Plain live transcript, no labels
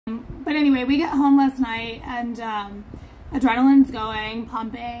But anyway, we get home last night and adrenaline's going,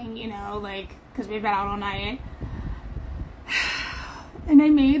 pumping, you know, like, because we've been out all night. And I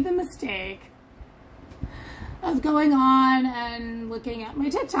made the mistake of going on and looking at my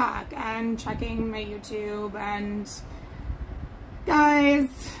TikTok and checking my YouTube, and guys,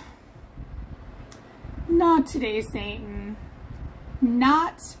 not today, Satan.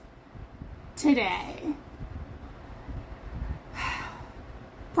 Not today.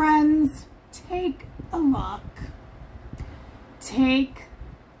 Friends, take a look. Take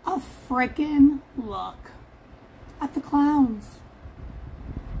a frickin' look at the clowns.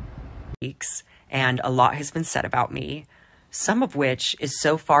 And a lot has been said about me, some of which is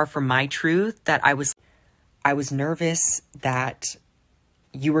so far from my truth that I was nervous that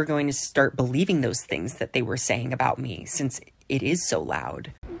you were going to start believing those things that they were saying about me, since it is so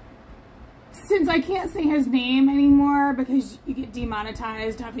loud. Since I can't say his name anymore because you get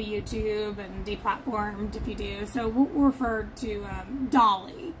demonetized off of YouTube and deplatformed if you do, so we'll refer to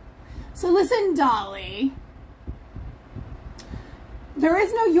Dolly. So listen, Dolly, there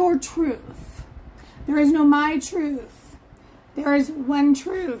is no your truth. There is no my truth. There is one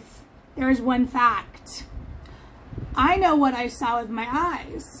truth. There is one fact. I know what I saw with my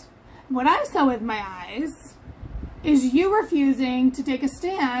eyes. What I saw with my eyes is you refusing to take a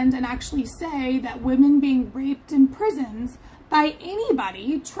stand and actually say that women being raped in prisons by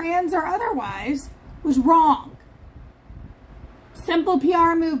anybody, trans or otherwise, was wrong. Simple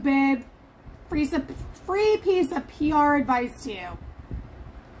PR move, babe. Free piece of PR advice to you.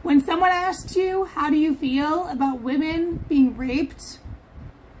 When someone asks you, how do you feel about women being raped,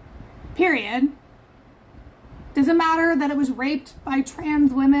 period, doesn't matter that it was raped by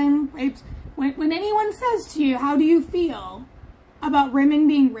trans women, raped. When anyone says to you, how do you feel about women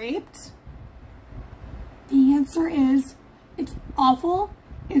being raped? The answer is, it's awful,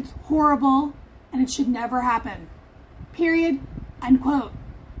 it's horrible, and it should never happen. Period. Unquote.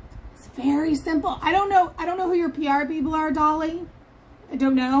 It's very simple. I don't know who your PR people are, Dolly. I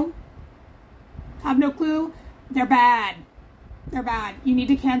don't know. Have no clue. They're bad. They're bad. You need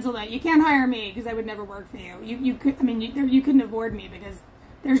to cancel that. You can't hire me because I would never work for you. You couldn't afford me because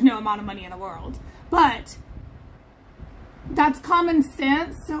there's no amount of money in the world. But that's common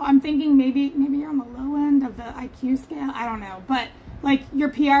sense. So I'm thinking maybe you're on the low end of the IQ scale. I don't know. But like, your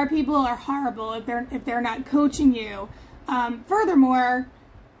PR people are horrible if they're not coaching you. Furthermore,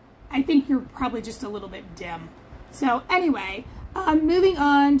 I think you're probably just a little bit dim. So anyway, moving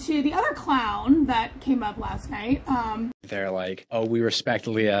on to the other clown that came up last night. They're like, oh, we respect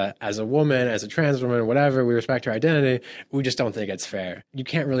Leah as a woman, as a trans woman, whatever. We respect her identity. We just don't think it's fair. You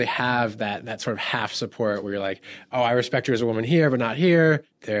can't really have that sort of half support where you're like, oh, I respect her as a woman here, but not here.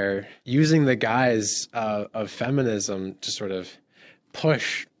 They're using the guise of feminism to sort of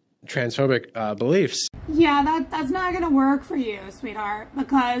push transphobic beliefs. Yeah, that's not going to work for you, sweetheart,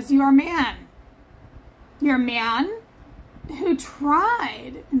 because you're a man. You're a man who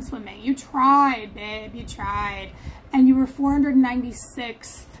tried in swimming. You tried, babe, you tried. And you were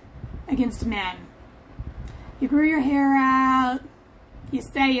 496th against men. You grew your hair out. You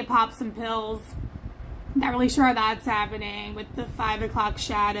say you popped some pills. Not really sure that's happening with the 5 o'clock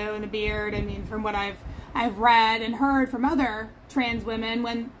shadow and the beard. I mean, from what I've read and heard from other trans women,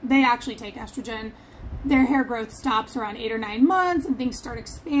 when they actually take estrogen, their hair growth stops around 8 or 9 months and things start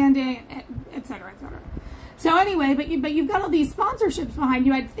expanding, etc., etc. So anyway, but you've got all these sponsorships behind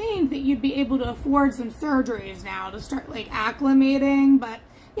you. I'd think that you'd be able to afford some surgeries now to start like acclimating. But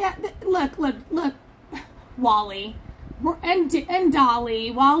yeah, look, Wally, and Dolly.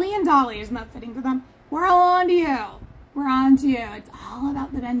 Wally and Dolly is not fitting for them. We're all on to you. We're on to you. It's all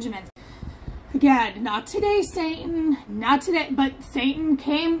about the Benjamins. Again, not today, Satan. Not today. But Satan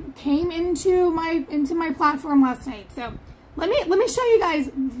came into my platform last night. So let me show you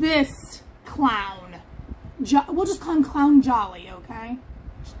guys this clown. We'll just call him Clown Jolly, okay?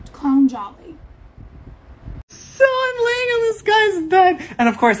 Clown Jolly. So I'm laying on this guy's bed, and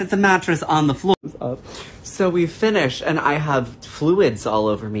of course it's a mattress on the floor. So we finish, and I have fluids all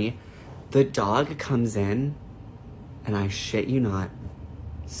over me. The dog comes in, and I shit you not,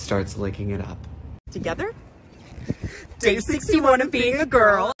 starts licking it up. Together? Day 61 of being a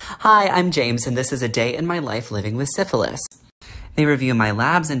girl. Hi, I'm James, and this is a day in my life living with syphilis. They review my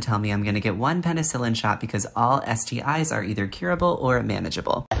labs and tell me I'm going to get 1 penicillin shot because all STIs are either curable or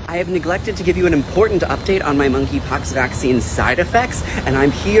manageable. I have neglected to give you an important update on my monkeypox vaccine side effects, and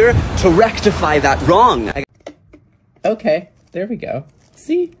I'm here to rectify that wrong. Okay, there we go.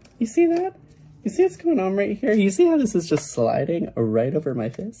 See? You see that? You see what's going on right here? You see how this is just sliding right over my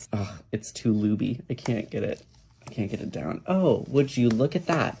fist? Oh, it's too looby. I can't get it down. Oh, would you look at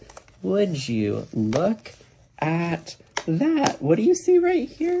that? Would you look at that? What do you see right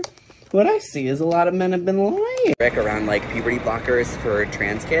here? What I see is a lot of men have been lying. Around like puberty blockers for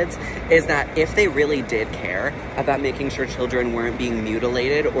trans kids is that if they really did care about making sure children weren't being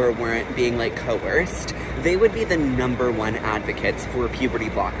mutilated or weren't being like coerced, they would be the #1 advocates for puberty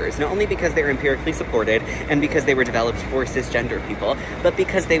blockers. Not only because they're empirically supported and because they were developed for cisgender people, but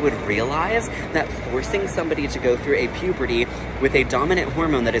because they would realize that forcing somebody to go through a puberty with a dominant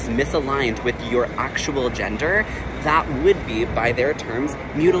hormone that is misaligned with your actual gender, that would be, by their terms,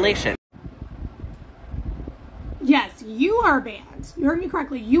 mutilation. Yes, you are banned. You heard me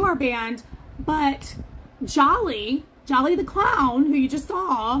correctly. You are banned, but Jolly the clown, who you just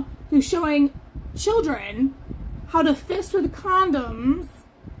saw, who's showing children how to fist with condoms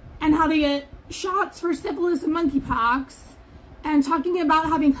and how to get shots for syphilis and monkeypox and talking about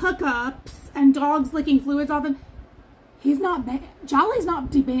having hookups and dogs licking fluids off him. He's not banned. Jolly's not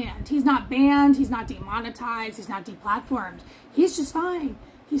debanned. He's not banned. He's not demonetized. He's not deplatformed. He's just fine.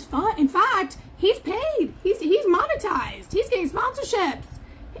 He's fine. In fact, he's paid. He's monetized. He's getting sponsorships.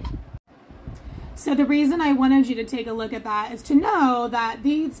 So the reason I wanted you to take a look at that is to know that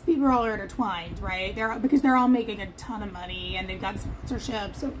these people are all intertwined, right? Because they're all making a ton of money and they've got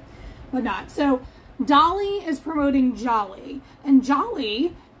sponsorships and whatnot. So Dolly is promoting Jolly, and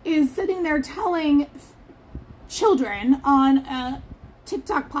Jolly is sitting there telling children on a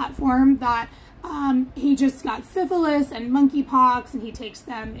TikTok platform that he just got syphilis and monkeypox, and he takes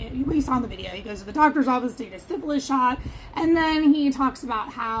them, we saw in the video, he goes to the doctor's office to get a syphilis shot, and then he talks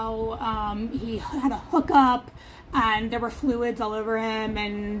about how he had a hookup and there were fluids all over him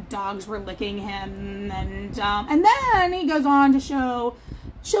and dogs were licking him, and then he goes on to show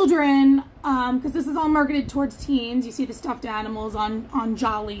children, because this is all marketed towards teens. You see the stuffed animals on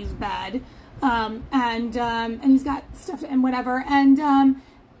Jolly's bed, and he's got stuff and whatever,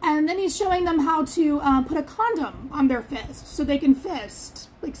 and then he's showing them how to put a condom on their fist so they can fist,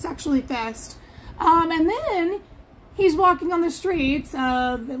 like sexually fist. And then he's walking on the streets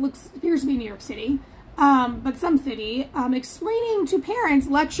of, appears to be New York City, but some city, explaining to parents,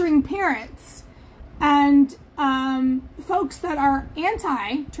 lecturing parents, and folks that are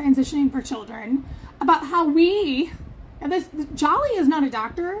anti-transitioning for children about how Jolly is not a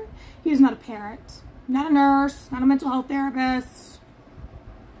doctor, he is not a parent, not a nurse, not a mental health therapist.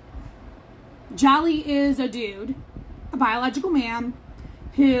 Jolly is a dude, a biological man,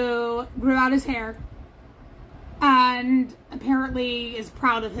 who grew out his hair and apparently is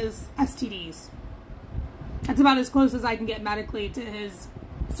proud of his STDs. That's about as close as I can get medically to his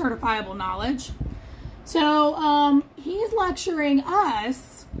certifiable knowledge. So he's lecturing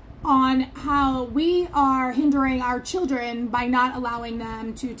us on how we are hindering our children by not allowing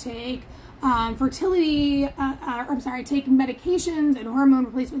them to take take medications and hormone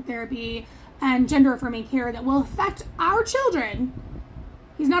replacement therapy and gender-affirming care that will affect our children.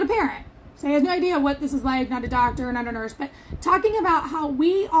 He's not a parent, so he has no idea what this is like, not a doctor, not a nurse, but talking about how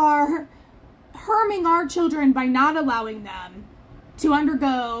we are harming our children by not allowing them to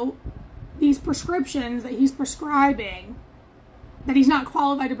undergo these prescriptions that he's prescribing, that he's not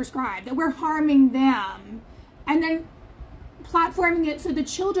qualified to prescribe, that we're harming them, and then platforming it so the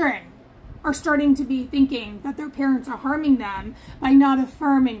children are starting to be thinking that their parents are harming them by not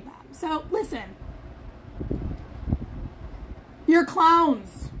affirming them. So listen, you're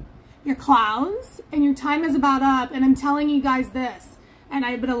clowns. You're clowns, and your time is about up, and I'm telling you guys this, and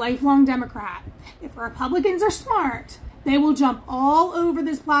I've been a lifelong Democrat. If Republicans are smart, they will jump all over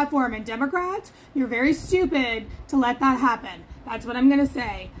this platform, and Democrats, you're very stupid to let that happen. That's what I'm going to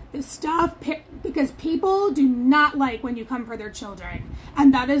say. This stuff, because people do not like when you come for their children,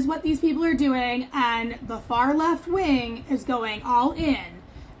 and that is what these people are doing, and the far left wing is going all in.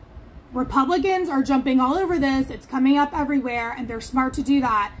 Republicans are jumping all over this. It's coming up everywhere, and they're smart to do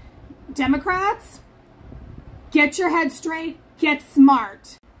that. Democrats, get your head straight, get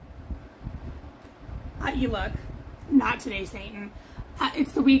smart. You look, not today, Satan.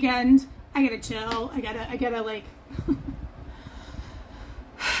 It's the weekend. I gotta chill. I gotta like,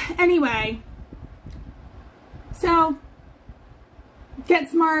 anyway. So, get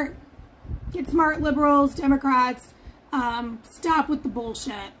smart, liberals, Democrats. Stop with the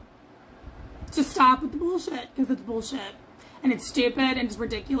bullshit. Just stop with the bullshit, because it's bullshit. And it's stupid, and it's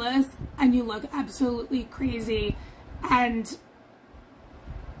ridiculous, and you look absolutely crazy, and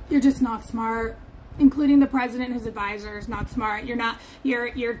you're just not smart, including the president and his advisors. Not smart. You're not.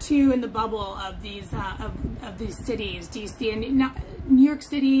 You're too in the bubble of these cities, DC and New York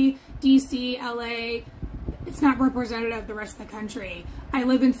City, DC, LA. It's not representative of the rest of the country. I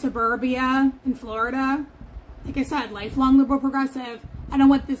live in suburbia in Florida. Like I said, lifelong liberal progressive. I don't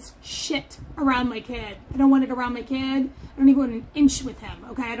want this shit around my kid. I don't want it around my kid. I don't even want an inch with him,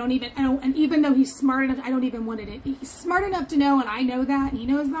 okay? And even though he's smart enough, I don't even want it. He's smart enough to know, and I know that, and he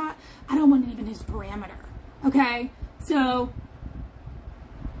knows that. I don't want it even his parameter, okay? So,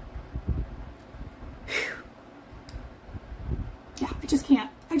 yeah, I just can't.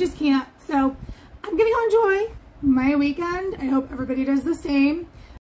 So, I'm giving you all joy my weekend. I hope everybody does the same.